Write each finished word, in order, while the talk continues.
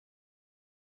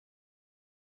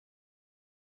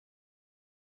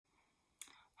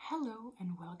Hello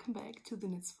and welcome back to the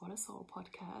Knits for the Soul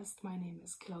podcast. My name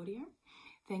is Claudia.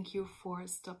 Thank you for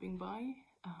stopping by.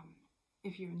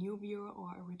 If you're a new viewer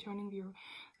or a returning viewer,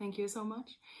 thank you so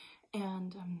much.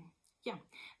 And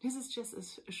this is just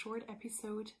a short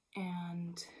episode,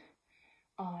 and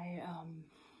I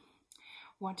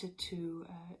wanted to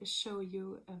show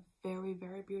you a very,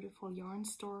 very beautiful yarn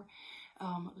store.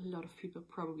 A lot of people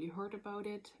probably heard about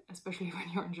it, especially when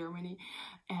you're in Germany.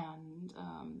 And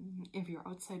if you're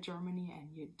outside Germany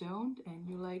and you don't, and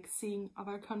you like seeing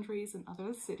other countries and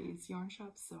other cities yarn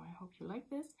shops, so I hope you like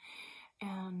this.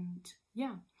 And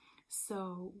yeah,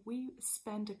 so we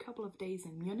spent a couple of days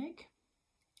in Munich,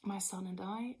 my son and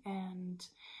I, and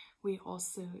we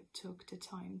also took the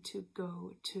time to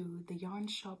go to the yarn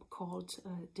shop called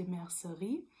Die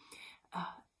Mercerie.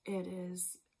 It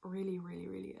is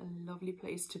really a lovely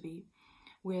place to be,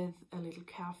 with a little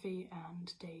cafe,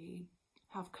 and they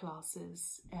have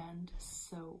classes and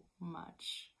so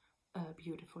much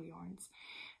beautiful yarns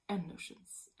and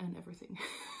notions and everything.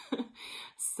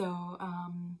 So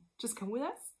just come with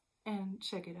us and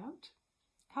check it out.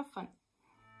 Have fun.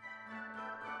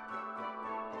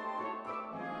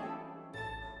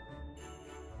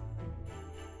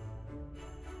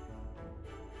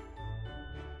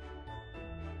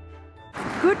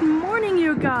 Good morning,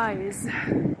 you guys.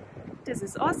 This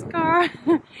is Oscar.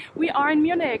 We are in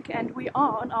Munich and we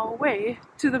are on our way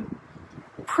to the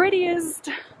prettiest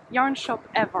yarn shop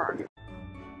ever.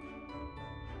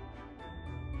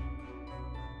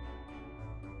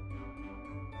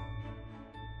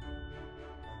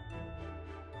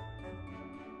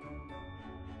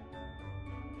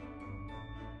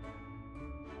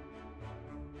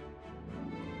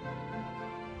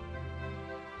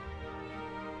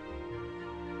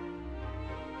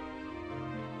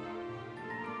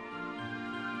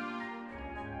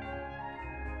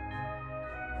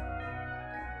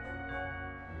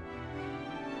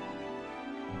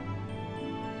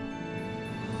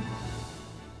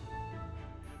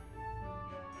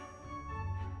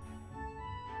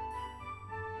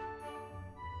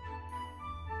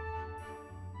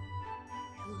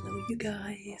 Hello you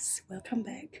guys, welcome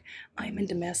back. I'm in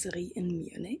the Mercerie in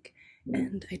Munich,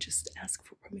 and I just asked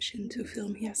for permission to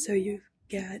film here, so you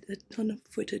get a ton of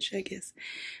footage, I guess,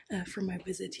 from my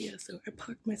visit here. So I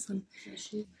parked my son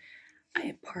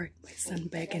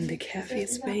back in the cafe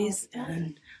space,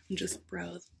 and I'm just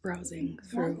browsing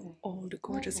through all the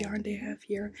gorgeous yarn they have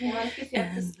here,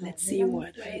 and let's see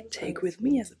what I take with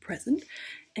me as a present.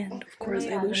 And of course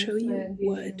I will show you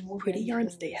what pretty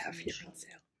yarns they have here on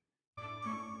sale.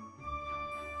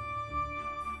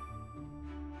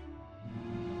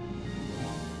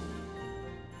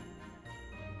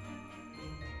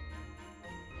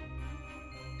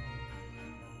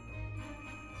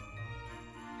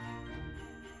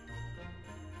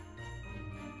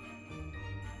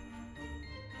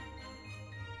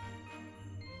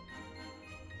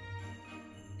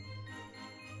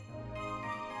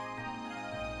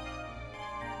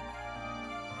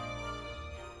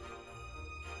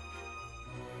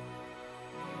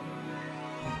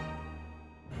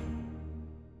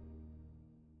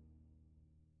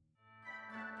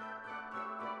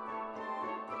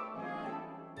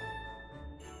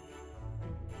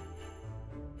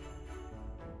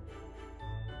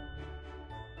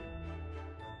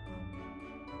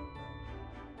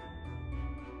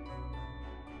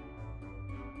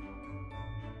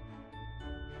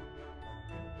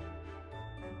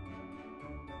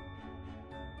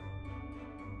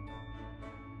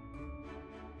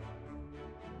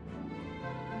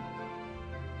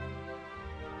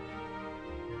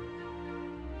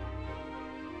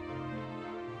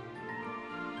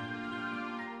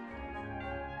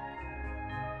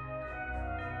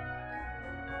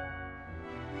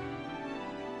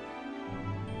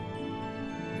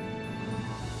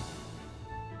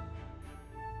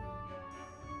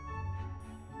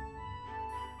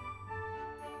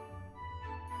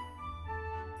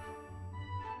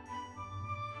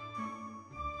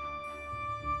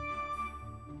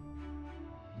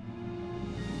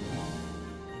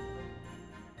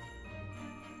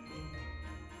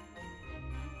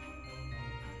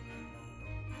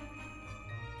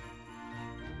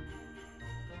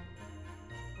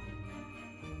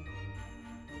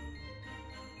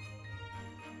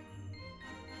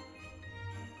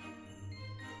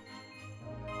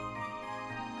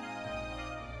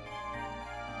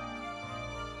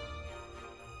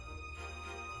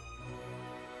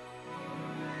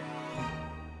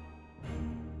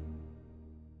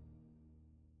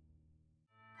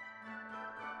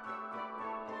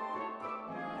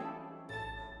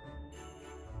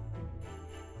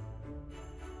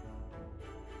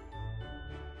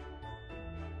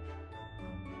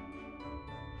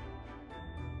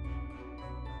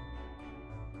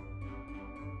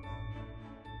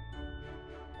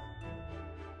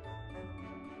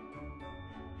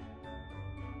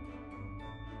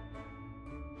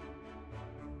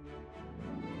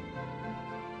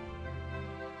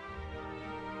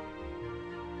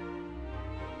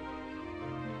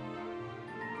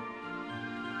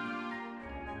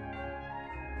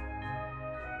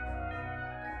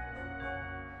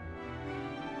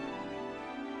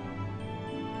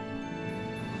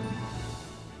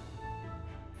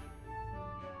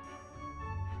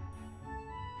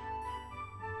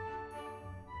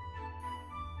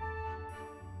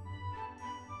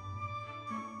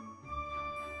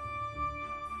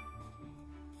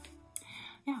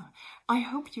 I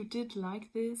hope you did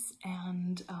like this,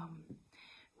 and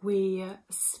we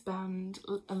spent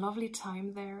a lovely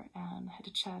time there and had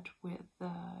a chat with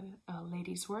the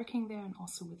ladies working there and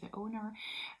also with the owner.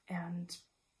 And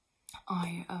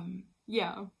I,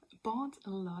 yeah, bought a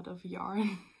lot of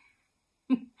yarn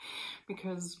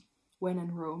because when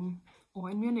in Rome, or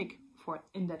in Munich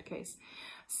in that case.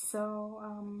 So,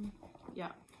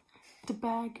 yeah, the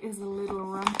bag is a little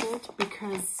rumpled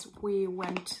because we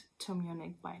went to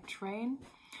Munich by train,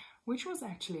 which was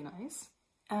actually nice.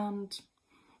 And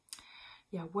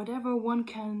yeah, whatever one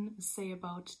can say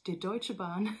about the Deutsche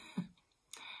Bahn,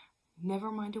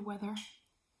 never mind the weather,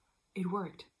 it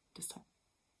worked this time.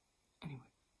 Anyway,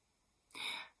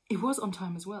 it was on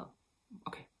time as well.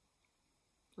 Okay,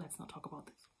 let's not talk about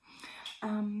this.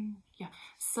 Yeah,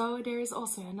 so there is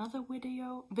also another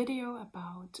video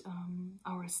about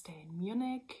our stay in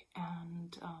Munich,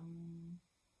 and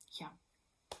yeah,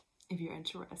 if you're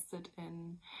interested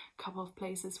in a couple of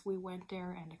places we went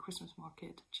there and the Christmas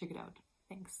market, check it out.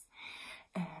 Thanks.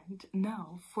 And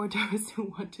now, for those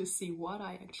who want to see what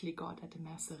I actually got at the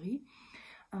Mercerie,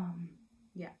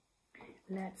 yeah,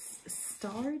 let's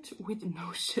start with the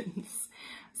notions.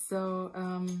 So,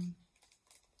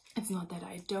 it's not that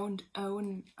I don't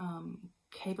own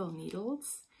cable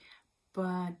needles,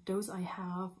 but those I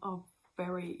have are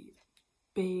very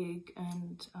big,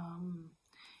 and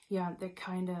yeah, they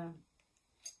kind of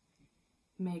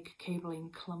make cabling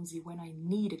clumsy when I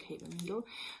need a cable needle.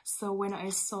 So when I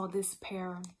saw this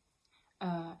pair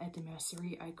at the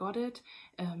Mercerie, I got it.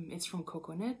 It's from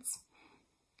Coco Knits,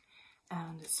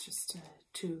 and it's just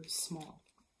 2 small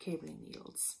cabling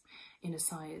needles in a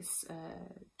size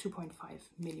 2.5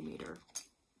 millimeter.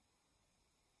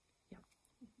 Yeah,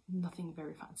 nothing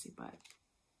very fancy, but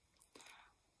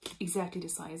exactly the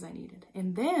size I needed.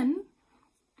 And then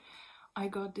I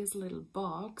got this little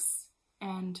box,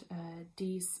 and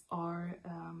these are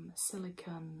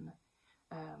silicone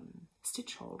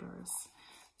stitch holders.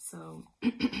 So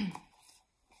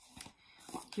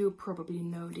you probably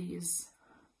know these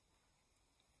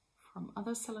from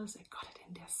other sellers. I got it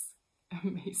in this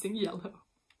amazing yellow.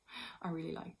 I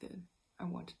really liked it. I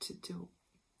wanted to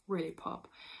really pop.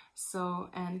 So,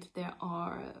 and there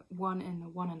are 1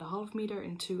 in 1.5 meter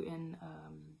and 2 in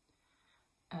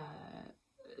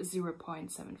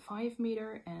 0.75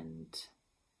 meter, and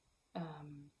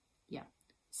yeah,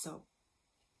 so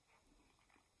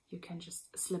you can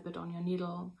just slip it on your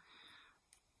needle,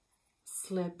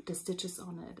 slip the stitches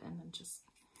on it, and then just,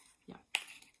 yeah.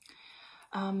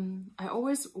 I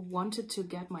always wanted to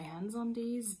get my hands on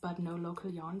these, but no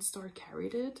local yarn store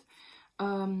carried it.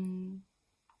 And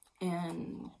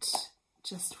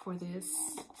just for this,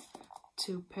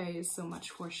 to pay so much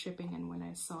for shipping, and when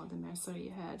I saw the Mercerie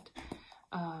had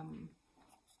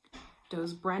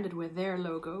those branded with their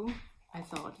logo, I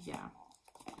thought, yeah,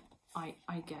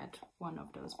 I get one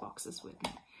of those boxes with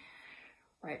me.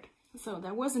 Right, so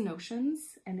that was the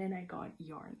notions, and then I got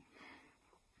yarn.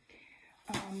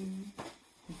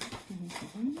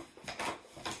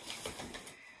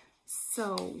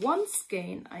 So one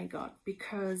skein I got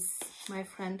because my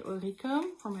friend Ulrike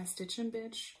from my Stitchin'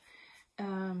 Bitch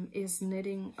is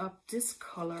knitting up this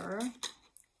color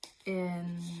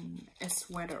in a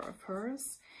sweater of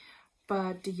hers,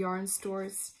 but the yarn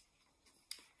stores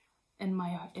in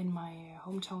my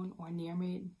hometown or near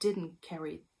me didn't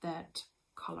carry that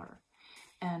color,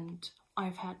 and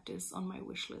I've had this on my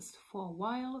wish list for a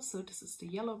while. So this is the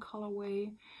yellow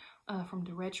colorway from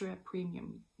the Retro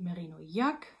Premium Merino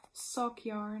Yak sock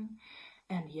yarn.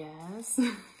 And yes,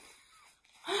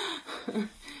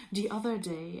 the other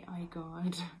day I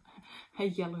got a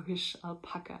yellowish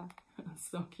alpaca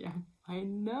sock yarn. I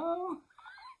know,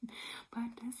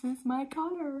 but this is my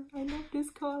color. I love this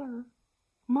color.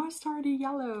 Mustardy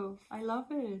yellow. I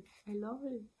love it. I love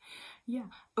it. Yeah.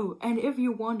 Oh, and if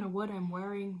you wonder what I'm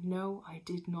wearing, no, I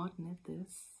did not knit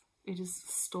this. It is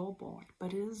store-bought,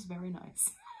 but it is very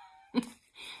nice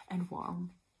and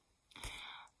warm.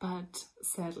 But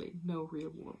sadly, no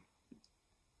real wool.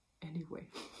 Anyway.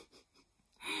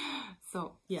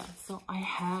 So, yeah, so I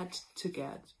had to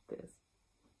get this.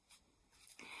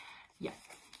 Yeah,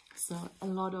 so a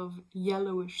lot of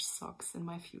yellowish socks in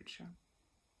my future.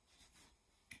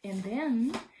 And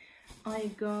then I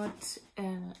got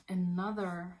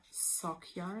another sock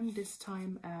yarn, this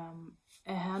time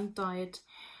a hand-dyed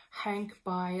hank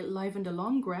by Live in the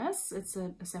Long Grass. It's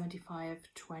a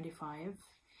 75-25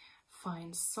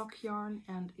 fine sock yarn,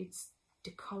 and it's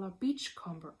the color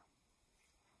Beachcomber.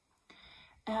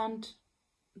 And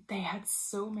they had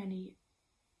so many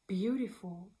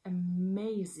beautiful,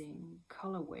 amazing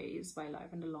colorways by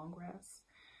Live in the Long Grass.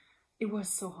 It was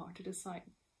so hard to decide.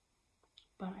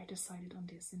 but I decided on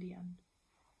this in the end.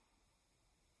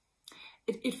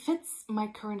 It fits my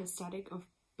current aesthetic of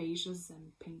beiges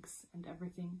and pinks and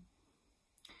everything.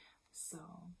 So,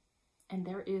 and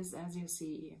there is, as you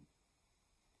see,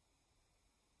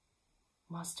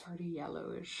 mustardy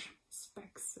yellowish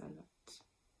specks in it.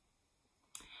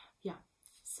 Yeah,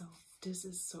 so this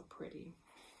is so pretty.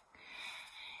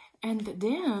 And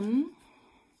then,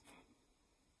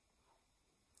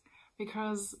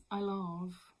 because I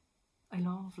love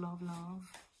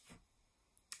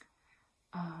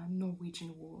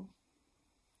Norwegian wool.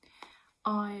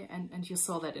 And you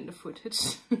saw that in the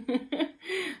footage.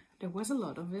 There was a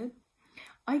lot of it.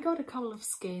 I got a couple of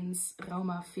skeins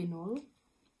Rauma Phenol.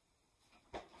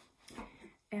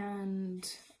 And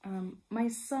my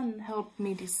son helped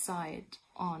me decide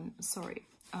on,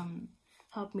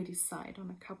 helped me decide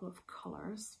on a couple of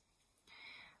colors.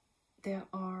 There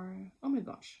are, oh my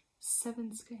gosh,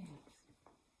 7 skeins.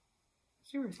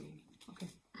 Seriously, okay.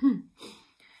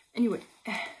 Anyway,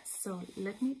 so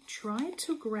let me try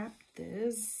to grab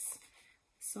this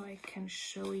so I can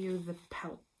show you the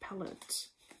palette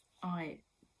I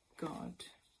got.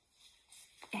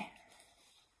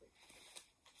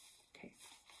 Okay,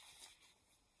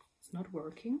 it's not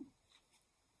working.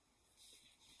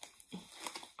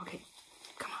 Okay,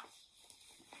 come on.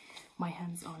 My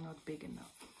hands are not big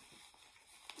enough.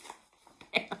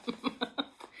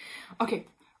 Okay,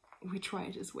 we try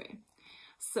it this way.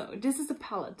 So this is the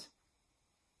palette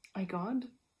I got.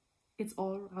 It's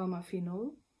all Rauma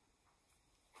Phenol.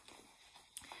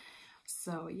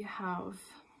 So you have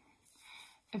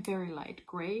a very light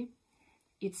gray.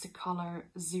 It's the color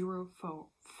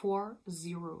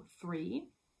 0403.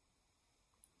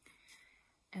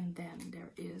 And then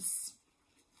there is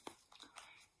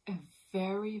a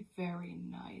very, very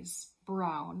nice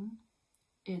brown.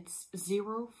 It's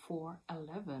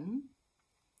 0411.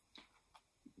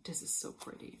 This is so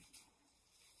pretty.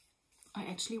 I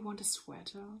actually want a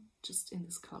sweater just in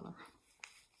this color.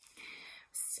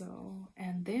 So,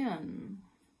 and then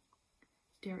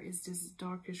there is this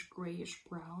darkish grayish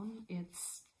brown.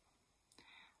 It's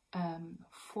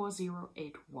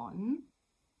 4081.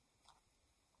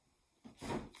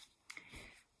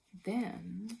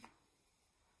 Then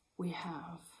we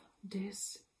have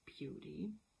this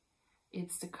beauty.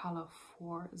 It's the color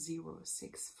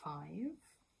 4065.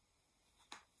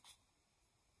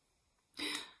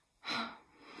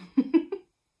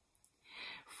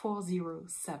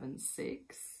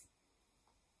 $4076.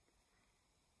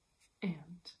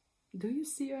 And do you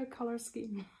see a color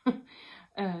scheme?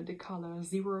 The color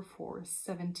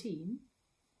 0417.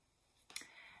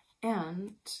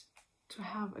 And to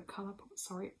have a color pop,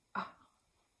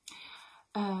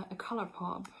 a color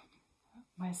pop,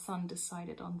 my son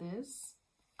decided on this.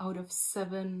 Out of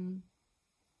 7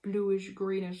 bluish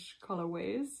greenish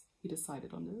colorways, he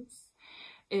decided on this.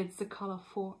 It's the color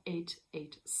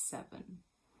 4887.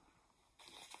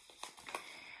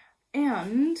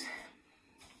 And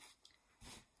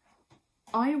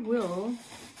I will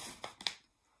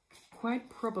quite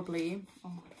probably,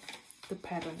 oh, the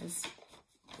pattern is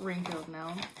wrinkled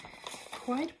now,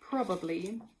 quite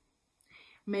probably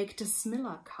make the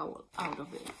Smilla cowl out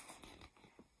of it.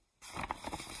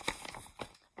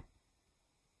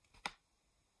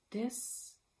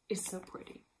 This is so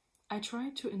pretty. I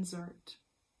tried to insert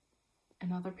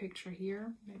another picture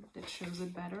here, maybe that shows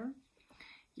it better.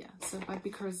 Yeah, so but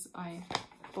because I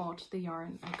bought the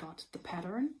yarn, I got the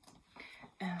pattern,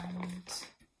 and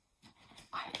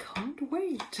I can't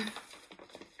wait.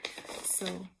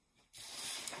 So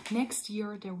next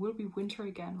year there will be winter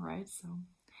again, right? So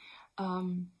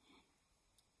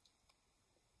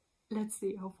let's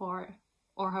see how far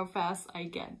or how fast I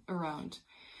get around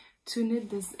to knit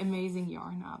this amazing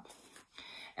yarn up.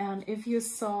 And if you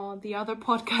saw the other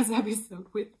podcast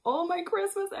episode with all my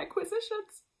Christmas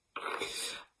acquisitions,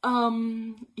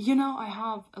 you know, I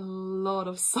have a lot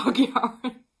of sock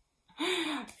yarn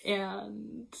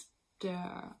and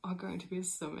there are going to be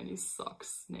so many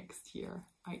socks next year,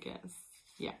 I guess.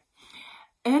 Yeah.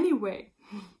 Anyway,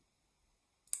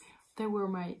 they were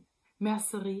my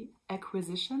Mercerie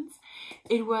acquisitions.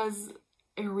 It was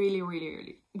a really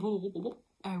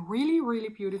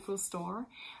beautiful store,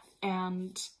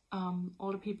 and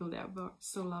all the people there were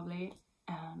so lovely.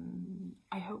 And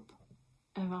I hope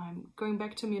if I'm going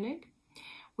back to Munich,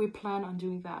 we plan on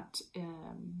doing that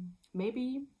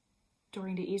maybe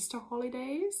during the Easter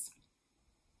holidays,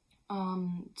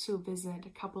 to visit a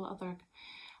couple other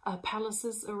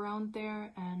palaces around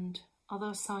there and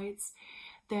other sites.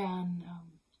 Then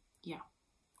yeah,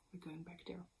 we're going back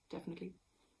there, definitely.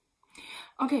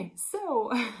 Okay,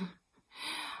 so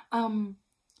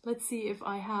let's see if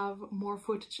I have more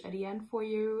footage at the end for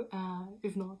you.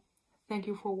 If not, thank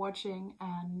you for watching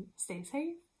and stay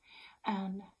safe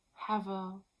and have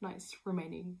a nice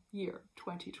remaining year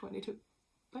 2022.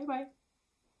 Bye bye.